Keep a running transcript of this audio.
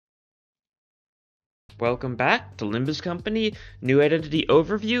Welcome back to Limbus Company, new identity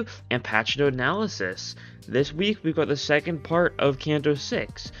overview, and patch note analysis. This week we've got the second part of Canto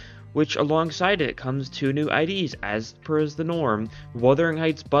 6, which alongside it comes two new IDs as per the norm, Wuthering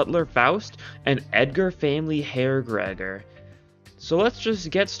Heights Butler Faust and Edgar Family Hair Gregor. So let's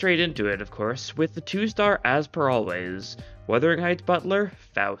just get straight into it, of course, with the 2-star as per always, Wuthering Heights Butler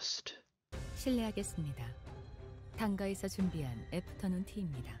Faust. 실례하겠습니다. 단가에서 준비한 애프터눈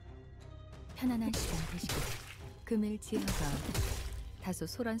티입니다. 편안한 시간 되시고 금일 지하가 다소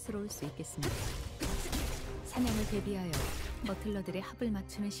소란스러울 수 있겠습니다. 사냥을 대비하여 버틀러들의 합을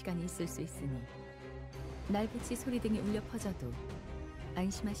맞추는 시간이 있을 수 있으니 날붙이 소리 등이 울려 퍼져도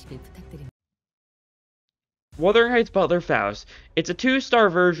안심하시길 부탁드립니다. Wuthering Heights Butler Faust. It's a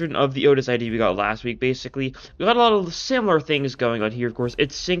 2-star version of the Otis ID we got last week, basically. We got a lot of similar things going on here, of course.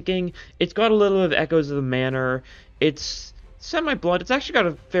 It's syncing, it's got a little bit of echoes of the manor, it's semi-blunt, it's actually got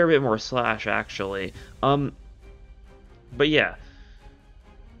a fair bit more slash, actually. But yeah.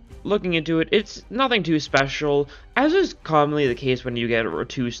 Looking into it, it's nothing too special. As is commonly the case when you get a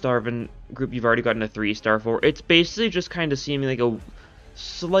 2-star group you've already gotten a 3-star for, it's basically just kind of seeming like a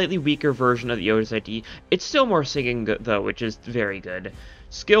slightly weaker version of the Otis ID. It's still more singing though, which is very good.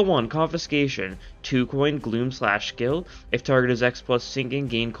 Skill 1, Confiscation. 2 coin Gloom / skill. If target is X plus sinking,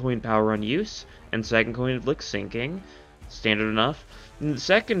 gain coin power on use. And second coin inflicts sinking. Standard enough. And the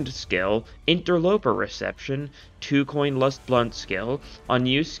second skill, Interloper Reception. 2 coin Lust Blunt skill. On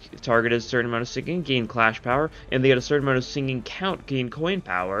use, target has a certain amount of sinking, gain clash power. And they get a certain amount of sinking count, gain coin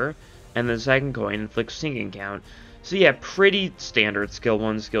power. And the second coin inflicts sinking count. So yeah, pretty standard skill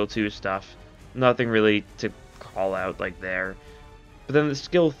 1, skill 2 stuff. Nothing really to call out like there. But then the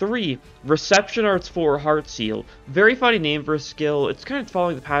skill 3, Reception Arts 4 Heart Seal. Very funny name for a skill. It's kind of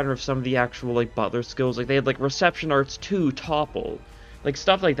following the pattern of some of the actual like Butler skills. Like they had like Reception Arts 2 Topple. Like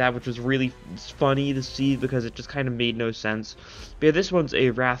stuff like that, which was really funny to see because it just kind of made no sense. But yeah, this one's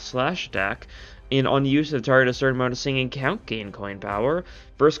a Wrath / attack. On use of target a certain amount of singing count, gain coin power.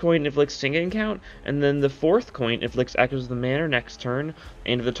 First coin inflicts singing count, and then the fourth coin inflicts Echoes of the Manor next turn,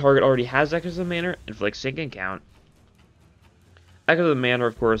 and if the target already has Echoes of the Manor, inflicts singing count. Echoes of the Manor,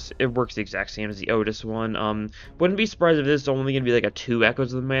 of course, it works the exact same as the Otis one. Wouldn't be surprised if this is only going to be like a 2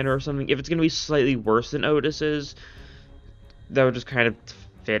 Echoes of the Manor or something. If it's going to be slightly worse than Otis's, that would just kind of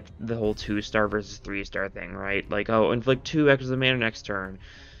fit the whole 2-star versus 3-star thing, right? Like, oh, inflict 2 Echoes of the Manor next turn.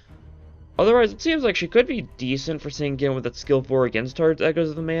 Otherwise, it seems like she could be decent for sinking with that skill 4 against target's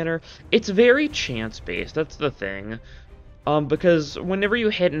Echoes of the Manor. It's very chance-based, that's the thing. Because whenever you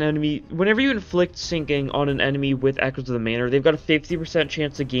hit an enemy, whenever you inflict sinking on an enemy with Echoes of the Manor, they've got a 50%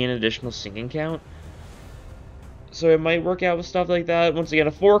 chance to gain an additional sinking count. So it might work out with stuff like that. Once again,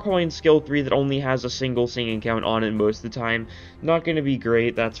 a 4-coin skill 3 that only has a single sinking count on it most of the time. Not going to be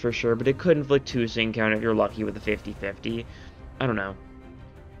great, that's for sure, but it could inflict 2 sinking count if you're lucky with a 50-50. I don't know.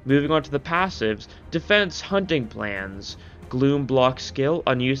 Moving on to the passives, Defense Hunting Plans. Gloom Block skill,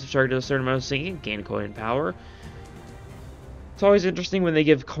 on use of target a certain amount of sinking, gain coin power. It's always interesting when they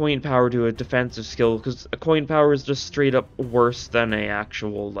give coin power to a defensive skill, because a coin power is just straight up worse than a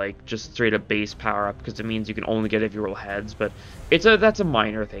actual, like, just straight up base power up, because it means you can only get it if you roll heads, but that's a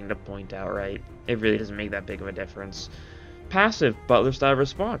minor thing to point out, right? It really doesn't make that big of a difference. Passive, Butler style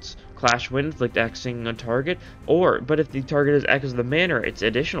response. Clash Wind, inflict X sinking on target, but if the target is Echoes of the Manor, it's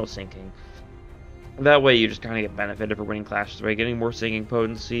additional sinking. That way you just kind of get benefited for winning clashes by getting more sinking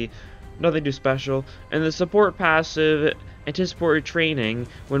potency. Nothing too special. And the support passive, Anticipatory Training.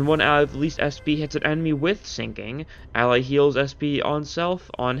 When one ally with the least SP hits an enemy with sinking, ally heals SP on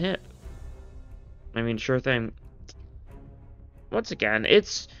self on hit. I mean, sure thing. Once again,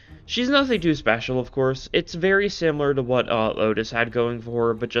 she's nothing too special, of course. It's very similar to what Otis had going for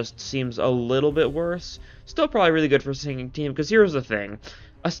her, but just seems a little bit worse. Still probably really good for Sinking Team, because here's the thing.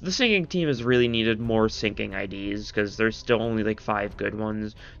 The Sinking Team has really needed more Sinking IDs, because there's still only like 5 good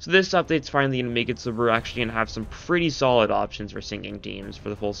ones. So this update's finally going to make it so we're actually going to have some pretty solid options for Sinking Teams for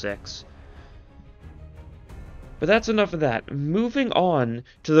the full 6. But that's enough of that. Moving on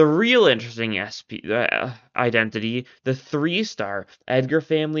to the real interesting identity, the 3-star Edgar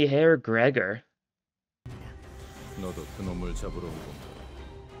Family Hair Gregor. 너도 그놈을 잡으러 온 건가?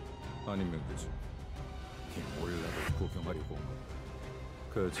 아니면 그지? 이 몰락을 구경하려고 온 건가?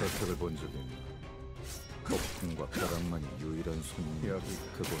 그 자석을 본 적이 있나? 폭풍과 벼락만이 유일한 손님. 여기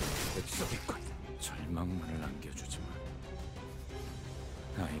그곳은 백석이군. 절망만을 안겨주지만.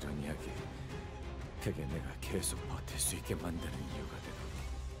 이런 이야기. 그게 내가 계속 버틸 수 있게 만드는 이유가 되고.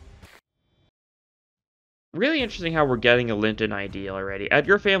 really interesting how we're getting a Linton ID already. At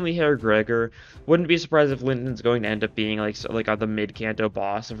your family here, Gregor, wouldn't be surprised if Linton's going to end up being like the mid-canto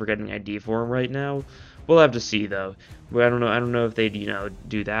boss if we're getting ID for him right now. We'll have to see though. I don't know if they'd,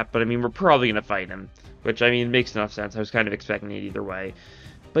 do that, but I mean, we're probably gonna fight him, which I mean makes enough sense. I was kind of expecting it either way.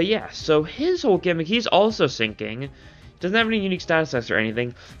 But yeah, so his whole gimmick, he's also sinking. Doesn't have any unique status effects or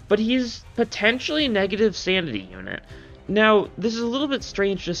anything, but he's potentially negative sanity unit. Now, this is a little bit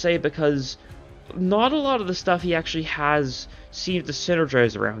strange to say because not a lot of the stuff he actually has seems to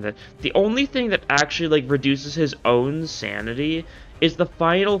synergize around it. The only thing that actually reduces his own sanity is the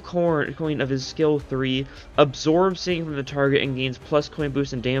final coin of his skill 3, absorbs sinking from the target and gains plus coin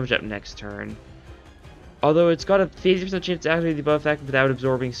boost and damage up next turn. Although it's got a 50% chance to activate the above effect without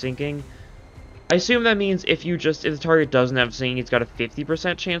absorbing sinking. I assume that means if the target doesn't have sinking, it's got a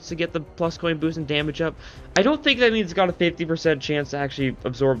 50% chance to get the plus coin boost and damage up. I don't think that means it's got a 50% chance to actually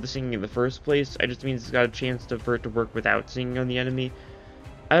absorb the sinking in the first place. I just means it's got a chance for it to work without sinking on the enemy.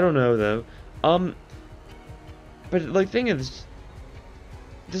 I don't know though. But the thing is,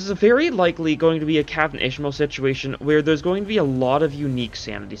 this is very likely going to be a Captain Ishmael situation where there's going to be a lot of unique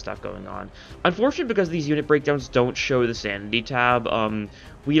sanity stuff going on. Unfortunately, because these unit breakdowns don't show the sanity tab,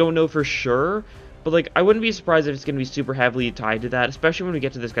 we don't know for sure, but I wouldn't be surprised if it's going to be super heavily tied to that, especially when we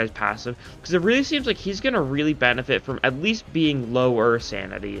get to this guy's passive, because it really seems like he's going to really benefit from at least being lower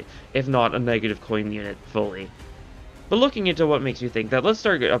sanity, if not a negative coin unit fully. But looking into what makes me think that, let's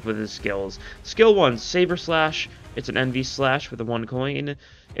start up with his skills. Skill 1, Saber Slash. It's an NV slash with a 1 coin.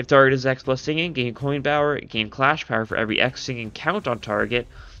 If target is X plus singing, gain coin power, gain clash power for every X singing count on target,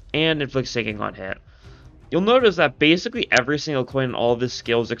 and inflict sinking on hit. You'll notice that basically every single coin in all of his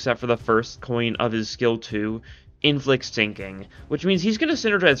skills, except for the first coin of his skill 2, inflicts sinking, which means he's going to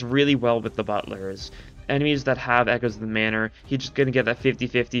synergize really well with the butlers. Enemies that have Echoes of the Manor, he's just going to get that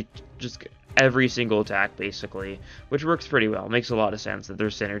 50-50, just every single attack, basically, which works pretty well. Makes a lot of sense that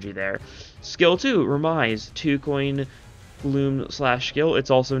there's synergy there. Skill 2, Remise, 2 coin gloom slash skill. It's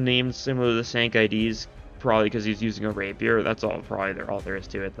also named similar to the Sank IDs, probably because he's using a rapier. That's all there is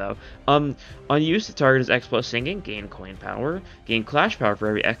to it, though. On use, the target is X plus sinking, gain coin power, gain clash power for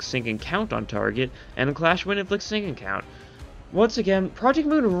every X sinking count on target, and a clash win inflicts sinking count. Once again, Project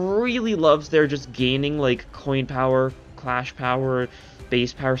Moon really loves their just gaining coin power, clash power,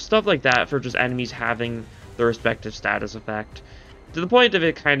 base power, stuff like that for just enemies having the respective status effect, to the point of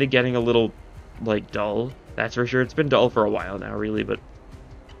it kind of getting a little dull. That's for sure. It's been dull for a while now, really, but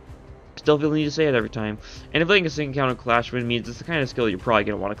still feel the need to say it every time. And inflicting a sinking count on clash win means it's the kind of skill you're probably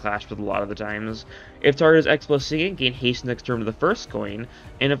going to want to clash with a lot of the times. If target is X plus sinking, gain haste next turn to the first coin,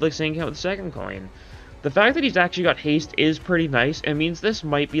 and inflict sinking count with the second coin. The fact that he's actually got haste is pretty nice, and means this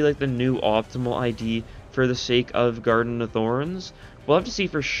might be the new optimal ID for the sake of Garden of Thorns. We'll have to see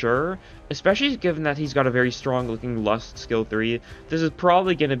for sure, especially given that he's got a very strong looking Lust skill 3. This is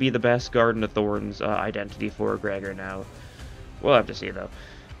probably going to be the best Garden of Thorns identity for Gregor now. We'll have to see though.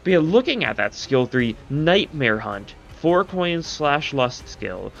 But yeah, looking at that skill 3, Nightmare Hunt, 4 coins slash Lust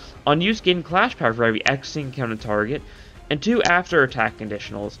skill. On use, gain clash power for every X sinking count on target, and 2 after attack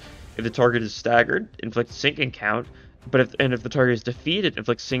conditionals. If the target is staggered, inflict sinking count, but if the target is defeated,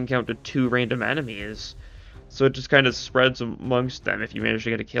 inflict sinking count to 2 random enemies. So it just kind of spreads amongst them if you manage to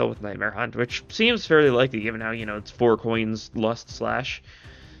get a kill with Nightmare Hunt, which seems fairly likely given how, it's 4 coins Lust slash.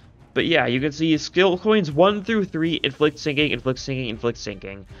 But yeah, you can see skill coins 1 through 3, inflict sinking, inflict sinking, inflict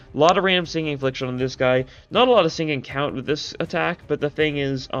sinking. A lot of random sinking infliction on this guy. Not a lot of sinking count with this attack, but the thing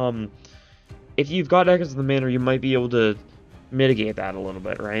is, if you've got Echoes of the Manor, you might be able to mitigate that a little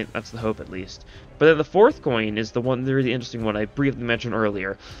bit, right? That's the hope, at least. But then the 4th coin is the really interesting one I briefly mentioned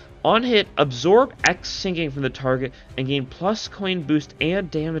earlier. On hit, absorb X sinking from the target and gain plus coin boost and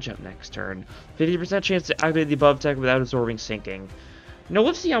damage up next turn. 50% chance to activate the above attack without absorbing sinking. Now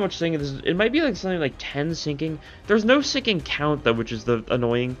let's see how much sinking this is. It might be something like 10 sinking. There's no sinking count though, which is the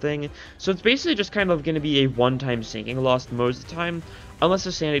annoying thing. So it's basically just kind of going to be a one-time sinking loss most of the time, unless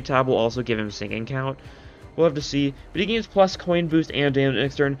the sanity tab will also give him sinking count. We'll have to see, but he gains plus coin boost and damage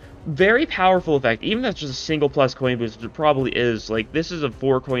next turn. Very powerful effect, even if that's just a single plus coin boost, which it probably is. This is a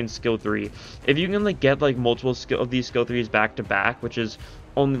 4 coin skill 3. If you can get multiple of these skill 3s back to back, which is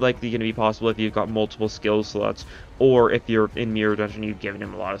only likely going to be possible if you've got multiple skill slots, or if you're in Mirror Dungeon, you've given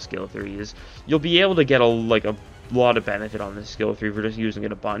him a lot of skill 3s, you'll be able to get a lot of benefit on this skill 3 for just using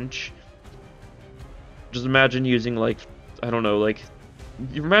it a bunch. Just imagine using I don't know,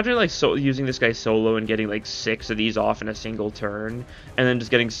 you imagine using this guy solo and getting 6 of these off in a single turn, and then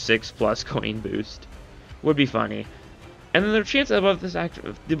just getting 6 plus coin boost. Would be funny. And then the chance above this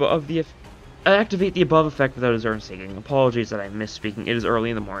activate the above effect without his own sinking. Apologies that I missed speaking. It is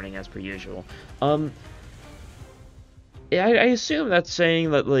early in the morning as per usual. I assume that's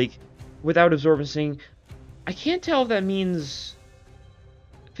saying that, like, without absorbing sinking. I can't tell if that means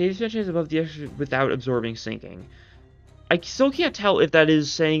 50% chance above the extra without absorbing sinking. I still can't tell if that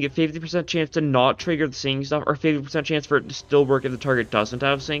is saying a 50% chance to not trigger the sinking stuff, or 50% chance for it to still work if the target doesn't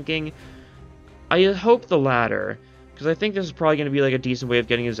have sinking. I hope the latter, because I think this is probably going to be like a decent way of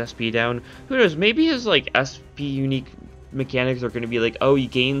getting his SP down. Who knows, maybe his like SP unique mechanics are going to be like, oh, he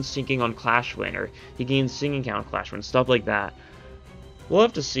gains sinking on Clash Win, or he gains sinking count on Clash Win, stuff like that. We'll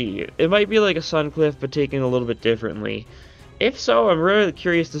have to see. It might be like a Suncliff, but taken a little bit differently. If so, I'm really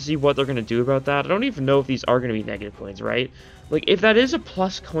curious to see what they're going to do about that. I don't even know if these are going to be negative coins, right? Like, if that is a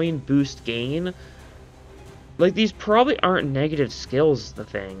plus coin boost gain, like, these probably aren't negative skills is the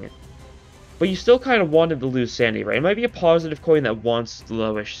thing. But you still kind of want him to lose sanity, right? It might be a positive coin that wants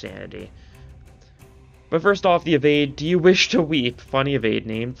lowish sanity. But first off, the evade. Do you wish to weep? Funny evade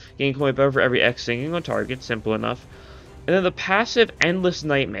name. Gain coin power for every X singing on target. Simple enough. And then the passive Endless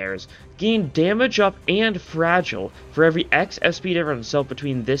Nightmares. Gain damage up and fragile for every X SP difference itself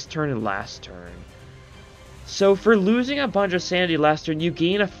between this turn and last turn. So for losing a bunch of sanity last turn, you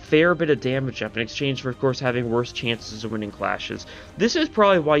gain a fair bit of damage up in exchange for, of course, having worse chances of winning clashes. This is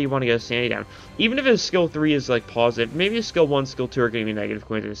probably why you want to get a sanity down. Even if his skill 3 is like positive, maybe his skill 1, skill 2 are going to be negative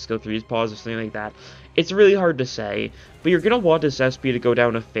coins, and his skill 3 is positive, something like that. It's really hard to say, but you're going to want his SP to go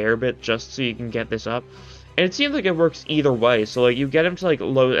down a fair bit just so you can get this up. And it seems like it works either way, so like you get him to like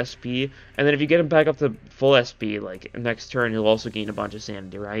low SP, and then if you get him back up to full SP, like next turn he'll also gain a bunch of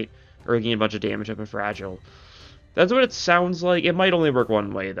sanity, right? Or gain a bunch of damage up and fragile. That's what it sounds like. It might only work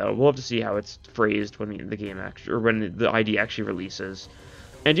one way though. We'll have to see how it's phrased when the game actually, or when the ID actually releases.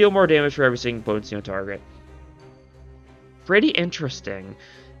 And deal more damage for every single potency on target. Pretty interesting.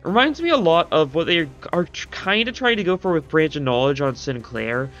 Reminds me a lot of what they are kind of trying to go for with Branch of Knowledge on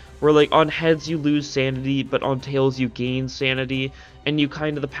Sinclair, where like on heads you lose sanity, but on tails you gain sanity, and you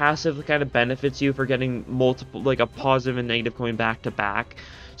kind of, the passive kind of benefits you for getting multiple, like a positive and negative coin back to back.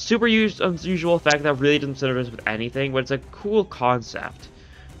 Super unusual effect that really doesn't synergize with anything, but it's a cool concept.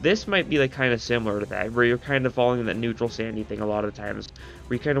 This might be like kind of similar to that, where you're kind of following that neutral sanity thing a lot of the times,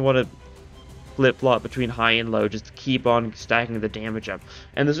 where you kind of want to flip-flop between high and low just to keep on stacking the damage up.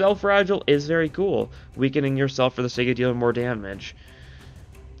 And the Self-Fragile is very cool, weakening yourself for the sake of dealing more damage.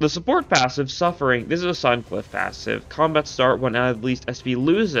 The support passive, Suffering, this is a Suncliff passive. Combat start when at least SP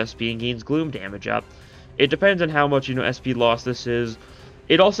loses SP and gains Gloom damage up. It depends on how much, you know, SP loss this is.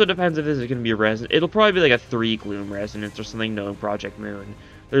 It also depends if this is going to be a resonance. It'll probably be like a 3 Gloom resonance or something knowing Project Moon.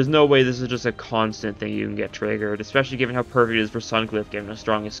 There's no way this is just a constant thing you can get triggered, especially given how perfect it is for Suncliff, given how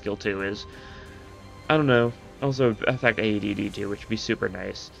strong his skill 2 is. I don't know. Also affect AEDD too, which would be super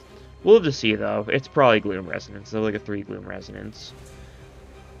nice. We'll have to see though. It's probably Gloom Resonance, so like a 3 Gloom Resonance.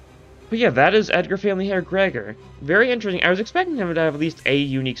 But yeah, that is Edgar Family Hair Gregor. Very interesting. I was expecting him to have at least a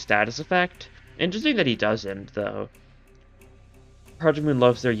unique status effect. Interesting that he doesn't, though. Project Moon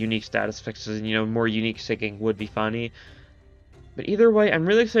loves their unique status effects, and you know, more unique sinking would be funny. But either way, I'm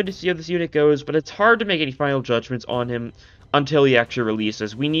really excited to see how this unit goes, but it's hard to make any final judgments on him until he actually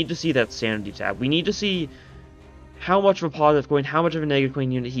releases. We need to see that sanity tab. We need to see how much of a positive coin, how much of a negative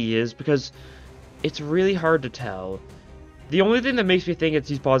coin unit he is, because it's really hard to tell. The only thing that makes me think it's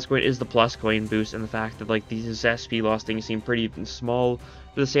his positive coin is the plus coin boost, and the fact that like these SP loss things seem pretty small,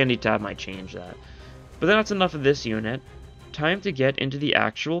 but the sanity tab might change that. But then that's enough of this unit. Time to get into the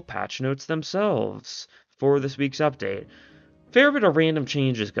actual patch notes themselves for this week's update. Fair bit of random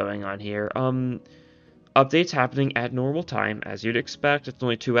changes going on here. Updates happening at normal time, as you'd expect. It's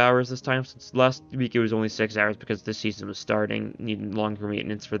only 2 hours this time, since last week it was only 6 hours because this season was starting, needing longer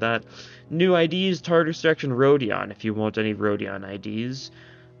maintenance for that. New IDs, Tartar Section, Rodion, if you want any Rodion IDs.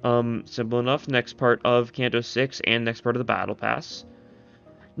 Simple enough, next part of Kanto 6 and next part of the Battle Pass.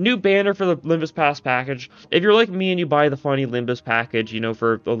 New banner for the Limbus Pass package. If you're like me and you buy the funny Limbus package, you know,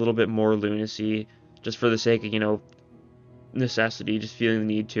 for a little bit more lunacy, just for the sake of, you know, necessity, just feeling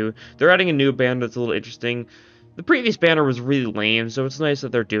the need to. They're adding a new banner that's a little interesting. The previous banner was really lame, so it's nice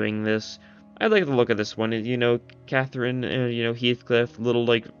that they're doing this. I like the look of this one. You know, Catherine and, you know, Heathcliff, little,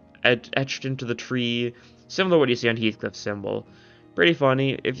 like, etched into the tree. Similar to what you see on Heathcliff's symbol. Pretty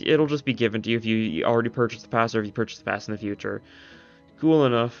funny. It'll just be given to you if you already purchased the pass or if you purchase the pass in the future. Cool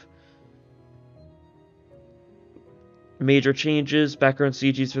enough. Major changes. Background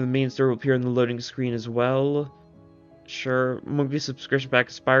CGs for the main story will appear on the loading screen as well. Sure, monthly subscription pack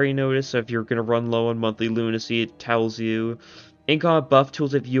expiry notice, so if you're going to run low on monthly lunacy, it tells you. In-comment buff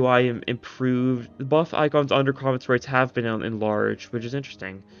tooltip UI improved. The buff icons under comment sprites have been enlarged, which is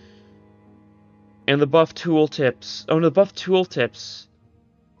interesting. And the buff tooltips... Oh no, the buff tooltips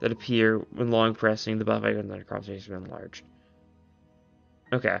that appear when long pressing the buff icon that crop space is enlarged.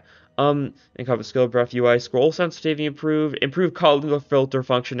 Okay. Encompass skill breath UI, scroll sensitivity improve color filter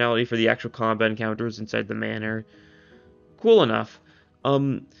functionality for the actual combat encounters inside the manor. Cool enough.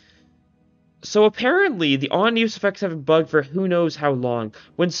 So apparently the on-use effects have been bugged for who knows how long.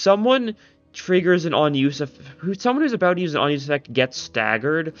 When someone triggers an on-use someone who's about to use an on-use effect gets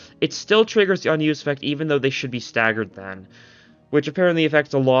staggered, it still triggers the on-use effect even though they should be staggered then. Which apparently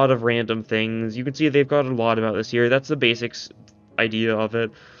affects a lot of random things. You can see they've got a lot about this here. That's the basics idea of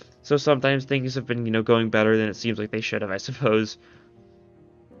it. So sometimes things have been, going better than it seems like they should have, I suppose.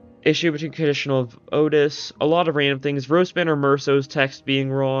 Issue between conditional Otis, a lot of random things. Roastman or Merso's text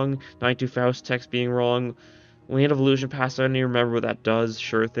being wrong, 92 Faust text being wrong. Land of Illusion passive, I don't even remember what that does,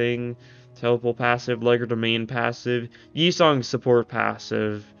 sure thing. Teleport passive, Liger Domain passive. Yisong support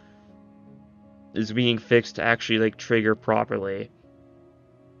passive is being fixed to actually, trigger properly.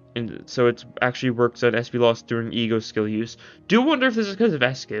 And so it actually works on SP loss during ego skill use. Do wonder if this is because of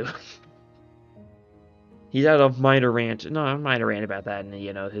Escu. He's had a minor rant about that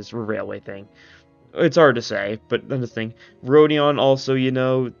in, his railway thing. It's hard to say, but then the thing. Rodion also,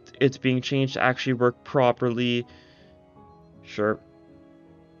 it's being changed to actually work properly. Sure.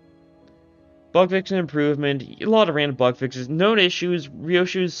 Bug fix and improvement. A lot of random bug fixes. Known issues.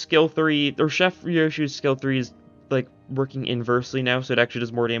 Ryoshu's skill 3, or Chef Ryoshu's skill 3 is, working inversely now, so it actually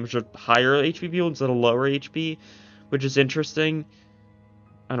does more damage to higher HP people instead of lower HP, which is interesting.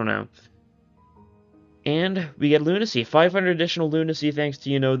 I don't know. And we get Lunacy. 500 additional Lunacy thanks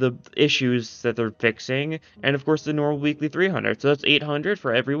to, the issues that they're fixing. And, of course, the normal weekly 300. So that's 800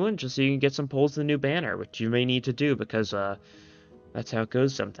 for everyone, just so you can get some pulls to the new banner, which you may need to do, because, that's how it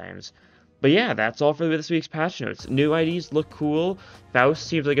goes sometimes. But yeah, that's all for this week's patch notes. New IDs look cool. Faust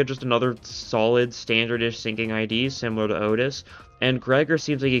seems like just another solid, standard-ish syncing ID, similar to Otis. And Gregor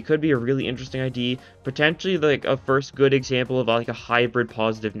seems like it could be a really interesting ID, potentially a first good example of a hybrid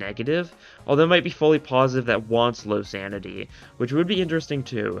positive-negative, although it might be fully positive that wants low sanity, which would be interesting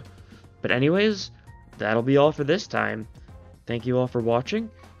too. But anyways, that'll be all for this time. Thank you all for watching,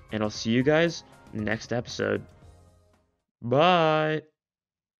 and I'll see you guys next episode. Bye!